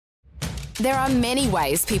There are many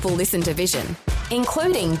ways people listen to Vision,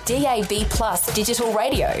 including DAB+ digital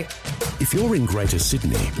radio. If you're in Greater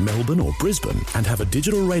Sydney, Melbourne or Brisbane and have a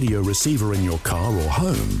digital radio receiver in your car or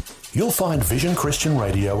home, you'll find Vision Christian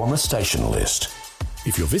Radio on the station list.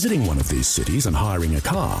 If you're visiting one of these cities and hiring a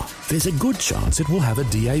car, there's a good chance it will have a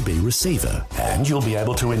DAB receiver, and you'll be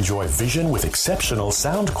able to enjoy Vision with exceptional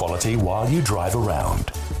sound quality while you drive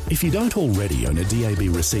around. If you don't already own a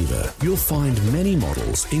DAB receiver, you'll find many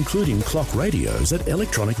models, including clock radios, at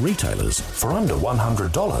electronic retailers for under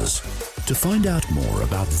 $100. To find out more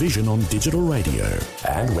about Vision on digital radio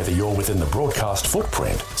and whether you're within the broadcast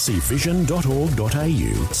footprint, see vision.org.au/DAB.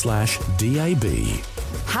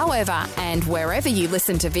 However, and wherever you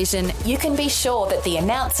listen to Vision, you can be sure that the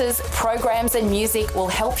announcers, programs and music will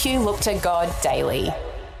help you look to God daily.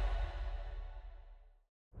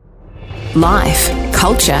 Life,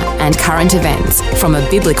 culture and current events from a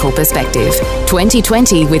biblical perspective.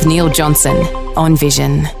 2020 with Neil Johnson on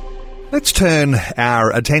Vision. Let's turn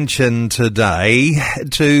our attention today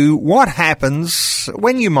to what happens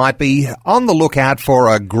when you might be on the lookout for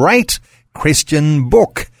a great Christian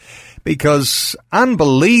book. Because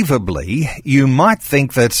unbelievably, you might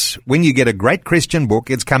think that when you get a great Christian book,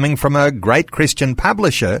 it's coming from a great Christian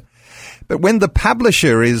publisher. But when the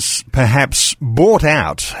publisher is perhaps bought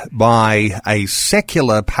out by a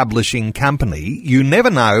secular publishing company, you never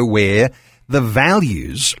know where the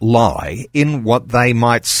values lie in what they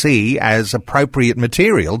might see as appropriate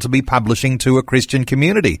material to be publishing to a Christian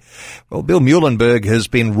community. Well, Bill Muehlenberg has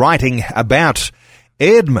been writing about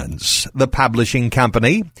Eerdmans, the publishing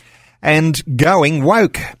company, and going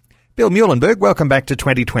woke. Bill Muehlenberg, welcome back to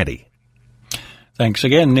 2020. Thanks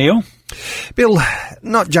again, Neil. Bill,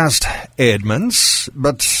 not just Eerdmans,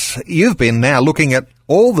 but you've been now looking at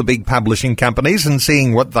all the big publishing companies and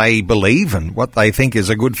seeing what they believe and what they think is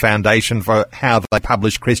a good foundation for how they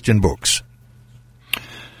publish Christian books.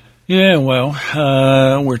 Yeah, well,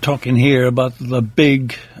 we're talking here about the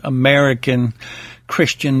big American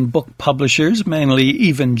Christian book publishers, mainly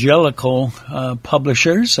evangelical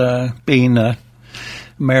publishers. Being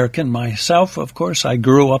American myself, of course, I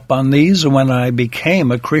grew up on these when I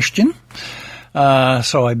became a Christian.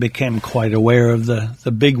 So I became quite aware of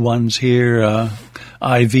the big ones here,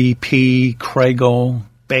 IVP, Kregel,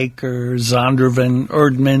 Baker, Zondervan,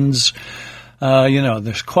 Eerdmans.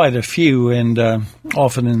 There's quite a few, and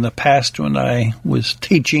often in the past when I was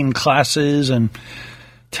teaching classes and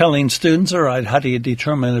telling students, all right, how do you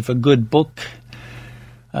determine if a good book,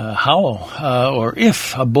 or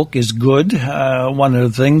if a book is good? One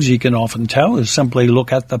of the things you can often tell is simply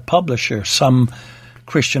look at the publisher. Some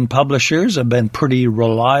Christian publishers have been pretty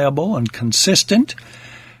reliable and consistent,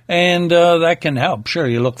 and that can help. Sure,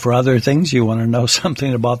 you look for other things. You want to know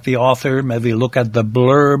something about the author. Maybe look at the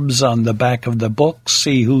blurbs on the back of the book,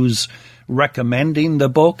 see who's recommending the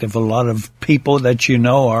book. If a lot of people that you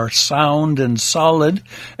know are sound and solid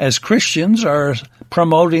as Christians are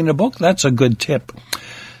promoting a book, that's a good tip.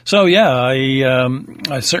 So yeah,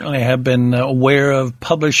 I certainly have been aware of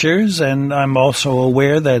publishers, and I'm also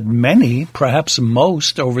aware that many, perhaps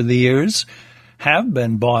most over the years, have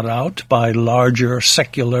been bought out by larger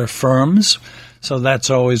secular firms. So that's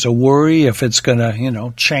always a worry if it's going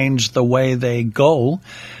to, change the way they go.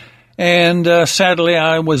 And sadly,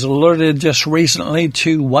 I was alerted just recently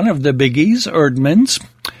to one of the biggies, Eerdmans,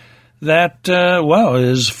 that,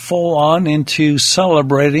 is full on into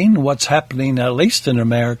celebrating what's happening, at least in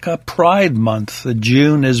America, Pride Month.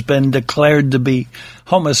 June has been declared to be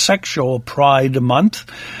Homosexual Pride Month.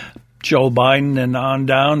 Joe Biden and on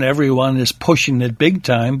down, everyone is pushing it big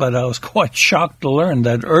time, but I was quite shocked to learn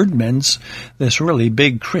that Eerdmans, this really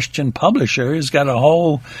big Christian publisher, has got a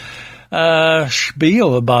whole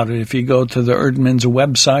spiel about it. If you go to the Eerdmans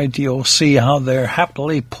website, you'll see how they're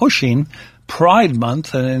happily pushing Pride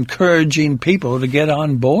Month and encouraging people to get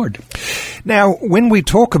on board. Now, when we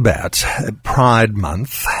talk about Pride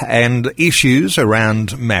Month and issues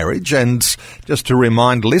around marriage, and just to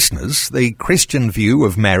remind listeners, the Christian view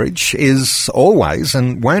of marriage is always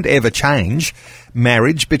and won't ever change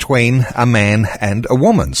marriage between a man and a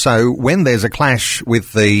woman. So when there's a clash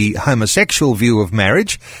with the homosexual view of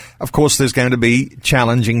marriage, of course there's going to be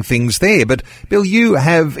challenging things there. But Bill, you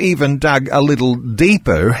have even dug a little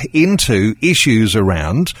deeper into issues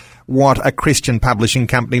around what a Christian publishing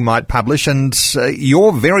company might publish, and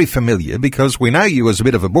you're very familiar because we know you as a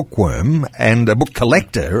bit of a bookworm and a book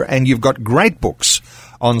collector, and you've got great books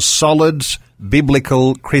on solid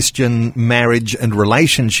biblical Christian marriage and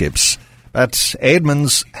relationships. But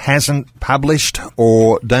Eerdmans hasn't published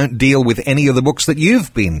or don't deal with any of the books that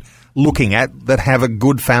you've been looking at that have a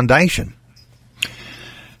good foundation.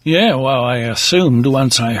 Yeah, well, I assumed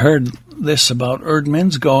once I heard this about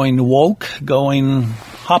Eerdmans going woke,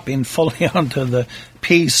 hopping fully onto the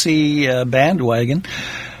PC bandwagon.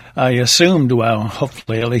 I assumed, well,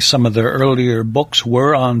 hopefully at least some of their earlier books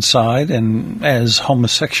were on side, and as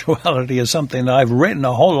homosexuality is something I've written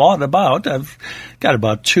a whole lot about, I've got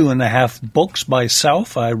about 2.5 books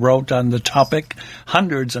myself. I wrote on the topic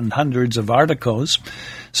hundreds and hundreds of articles.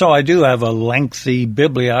 So I do have a lengthy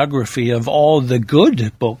bibliography of all the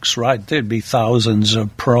good books, right? There'd be thousands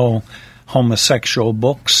of pro-homosexual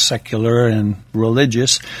books, secular and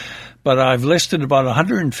religious. But I've listed about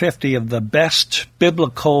 150 of the best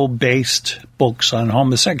biblical-based books on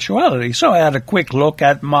homosexuality. So I had a quick look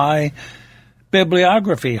at my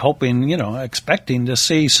bibliography, hoping, expecting to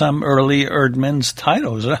see some early Eerdmans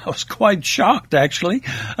titles. And I was quite shocked, actually.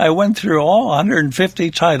 I went through all 150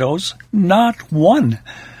 titles. Not one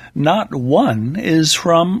is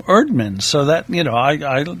from Eerdmans. So that,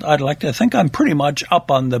 I'd like to think I'm pretty much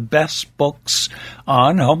up on the best books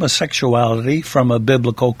on homosexuality from a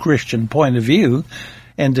biblical Christian point of view.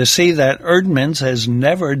 And to see that Eerdmans has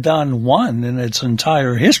never done one in its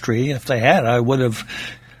entire history, if they had, I would have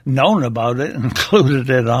known about it and included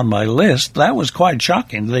it on my list. That was quite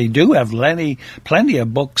shocking. They do have plenty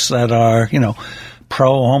of books that are,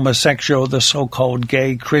 pro-homosexual, the so-called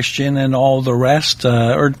gay Christian, and all the rest.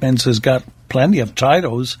 Eerdmans has got plenty of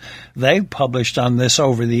titles they've published on this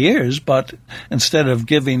over the years, but instead of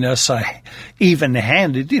giving us a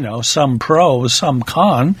even-handed, some pro, some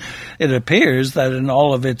con, it appears that in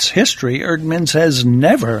all of its history, Eerdmans has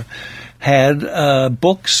never had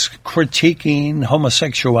books critiquing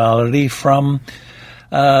homosexuality from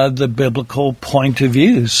the biblical point of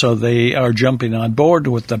view. So they are jumping on board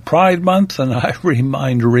with the Pride Month, and I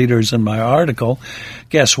remind readers in my article,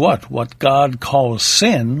 guess what? What God calls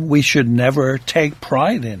sin, we should never take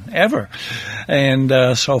pride in, ever.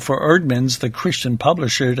 And so for Eerdmans, the Christian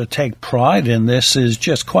publisher, to take pride in this is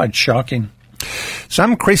just quite shocking.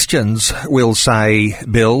 Some Christians will say,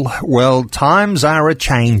 Bill, well, times are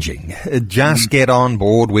a-changing. Just get on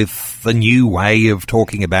board with the new way of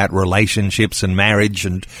talking about relationships and marriage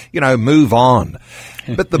and, move on.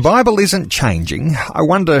 But the Bible isn't changing. I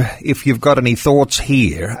wonder if you've got any thoughts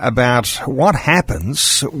here about what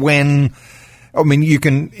happens when... you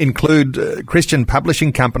can include Christian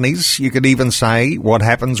publishing companies. You could even say what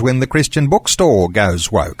happens when the Christian bookstore goes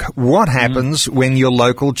woke. What happens when your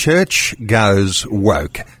local church goes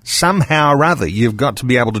woke? Somehow or other, you've got to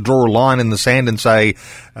be able to draw a line in the sand and say,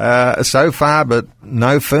 so far but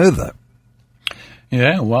no further.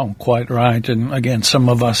 Yeah, well, quite right. And again, some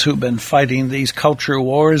of us who've been fighting these culture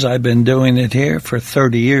wars, I've been doing it here for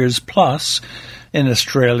 30 years plus in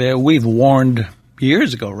Australia. We've warned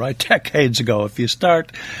years ago, right? Decades ago. If you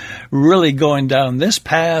start really going down this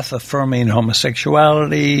path, affirming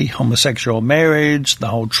homosexuality, homosexual marriage, the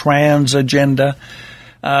whole trans agenda,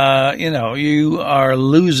 you are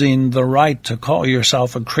losing the right to call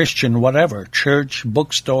yourself a Christian, whatever, church,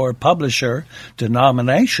 bookstore, publisher,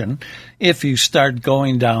 denomination, if you start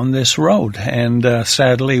going down this road. And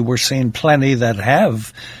sadly, we're seeing plenty that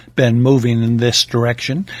have been moving in this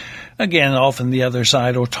direction. Again, often the other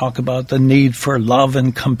side will talk about the need for love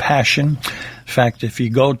and compassion. In fact, if you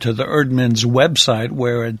go to the Eerdmans website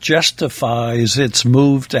where it justifies its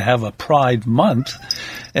move to have a Pride Month,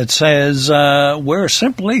 it says, we're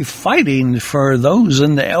simply fighting for those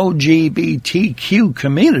in the LGBTQ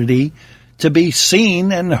community to be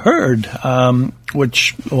seen and heard,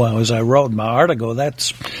 which, well, as I wrote in my article,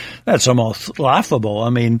 that's almost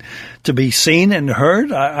laughable. To be seen and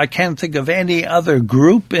heard, I can't think of any other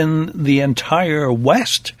group in the entire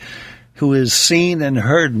West who is seen and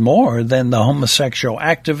heard more than the homosexual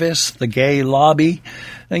activists, the gay lobby.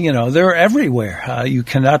 They're everywhere. You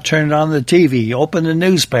cannot turn on the TV, open the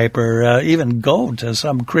newspaper, even go to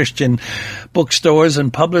some Christian bookstores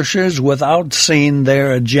and publishers without seeing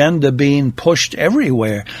their agenda being pushed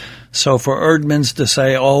everywhere. So for Eerdmans to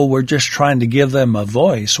say, we're just trying to give them a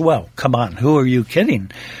voice, well, come on, who are you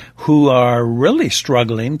kidding? Who are really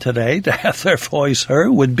struggling today to have their voice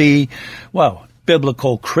heard would be, well,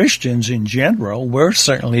 biblical Christians in general. We're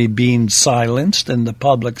certainly being silenced in the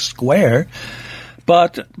public square.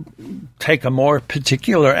 But take a more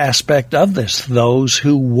particular aspect of this, those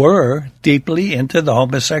who were deeply into the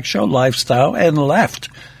homosexual lifestyle and left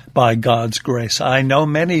by God's grace. I know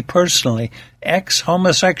many personally,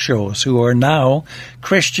 ex-homosexuals who are now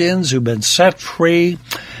Christians who've been set free,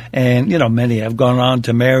 and, many have gone on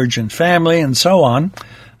to marriage and family and so on.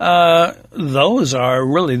 Those are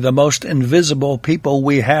really the most invisible people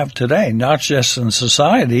we have today, not just in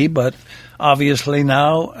society, but obviously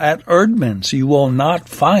now at Eerdmans. You will not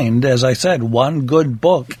find, as I said, one good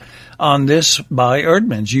book on this by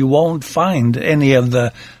Eerdmans. You won't find any of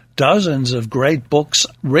the dozens of great books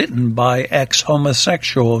written by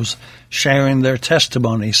ex-homosexuals sharing their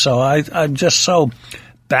testimony. So I'm just so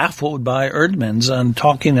baffled by Eerdmans on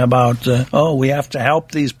talking about, we have to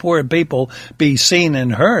help these poor people be seen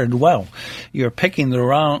and heard. Well, you're picking the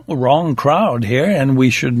wrong crowd here, and we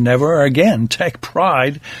should never again take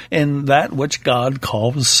pride in that which God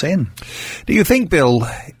calls sin. Do you think, Bill,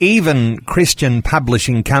 even Christian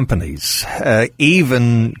publishing companies,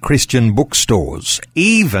 even Christian bookstores,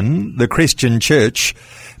 even the Christian church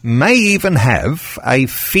may even have a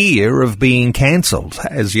fear of being cancelled?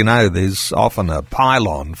 As you know, there's often a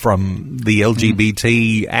pylon from the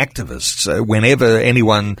LGBT activists whenever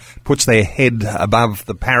anyone puts their head above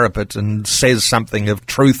the parapet and says something of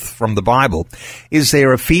truth from the Bible. Is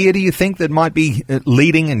there a fear, do you think, that might be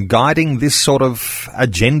leading and guiding this sort of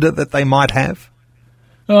agenda that they might have?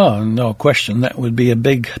 Oh, no question. That would be a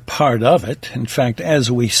big part of it. In fact, as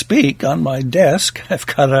we speak, on my desk, I've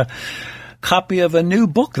got a copy of a new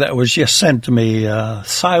book that was just sent to me,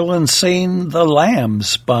 Silencing the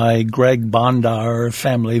Lambs by Greg Bondar,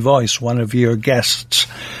 Family Voice, one of your guests.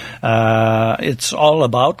 It's all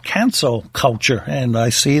about cancel culture, and I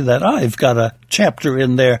see that I've got a chapter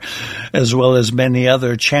in there, as well as many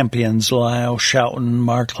other champions, Lyle Shelton,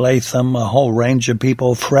 Mark Latham, a whole range of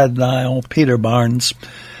people, Fred Nile, Peter Barnes.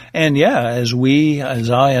 And as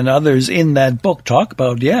I and others in that book talk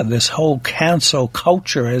about, this whole cancel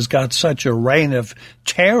culture has got such a reign of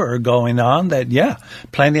terror going on that,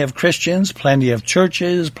 plenty of Christians, plenty of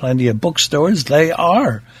churches, plenty of bookstores, they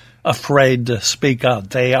are afraid to speak out.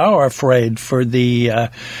 They are afraid for the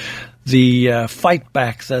fight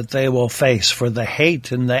back that they will face, for the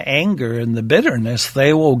hate and the anger and the bitterness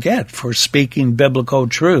they will get for speaking biblical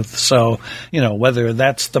truth. So, whether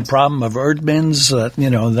that's the problem of Eerdmans, that,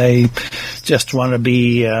 they just want to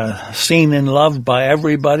be seen and loved by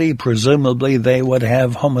everybody. Presumably they would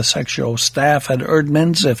have homosexual staff at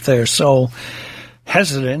Eerdmans if they're so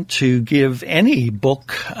hesitant to give any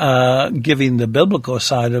book giving the biblical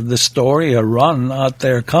side of the story a run at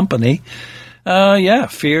their company.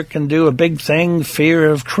 Fear can do a big thing.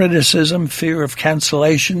 Fear of criticism, fear of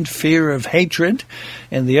cancellation, fear of hatred.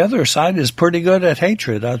 And the other side is pretty good at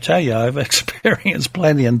hatred. I'll tell you, I've experienced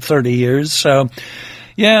plenty in 30 years. So,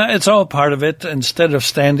 it's all part of it. Instead of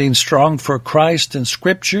standing strong for Christ and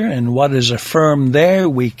Scripture and what is affirmed there,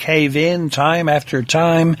 we cave in time after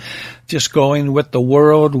time, just going with the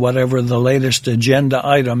world, whatever the latest agenda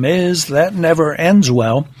item is. That never ends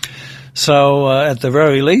well. So at the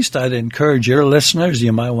very least, I'd encourage your listeners,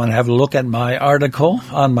 you might want to have a look at my article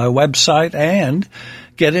on my website and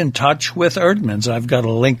get in touch with Eerdmans. I've got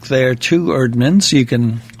a link there to Eerdmans. You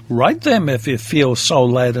can write them if you feel so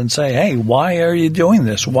led and say, hey, why are you doing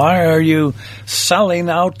this? Why are you selling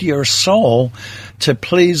out your soul to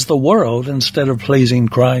please the world instead of pleasing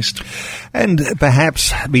Christ? And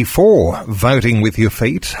perhaps before voting with your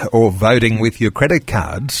feet or voting with your credit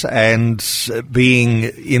cards and being,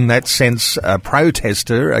 in that sense, a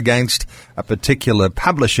protester against a particular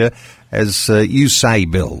publisher, as you say,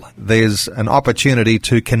 Bill, there's an opportunity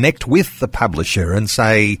to connect with the publisher and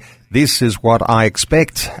say, this is what I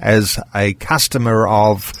expect as a customer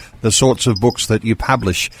of the sorts of books that you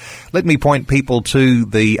publish. Let me point people to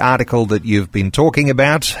the article that you've been talking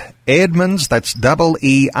about. Eerdmans, that's Eerdmans,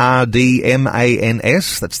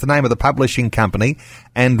 that's the name of the publishing company,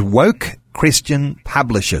 and Woke Christian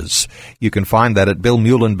Publishers. You can find that at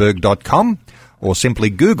billmuhlenberg.com or simply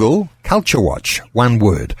Google Culture Watch, one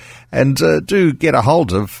word. And do get a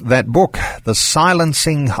hold of that book, The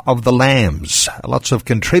Silencing of the Lambs. Lots of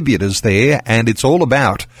contributors there, and it's all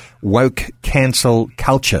about woke cancel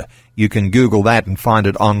culture. You can Google that and find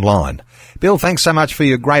it online. Bill, thanks so much for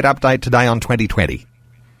your great update today on 2020.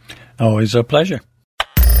 Always a pleasure.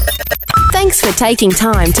 Thanks for taking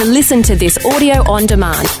time to listen to this audio on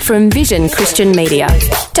demand from Vision Christian Media.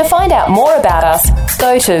 To find out more about us,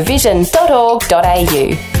 go to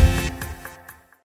vision.org.au.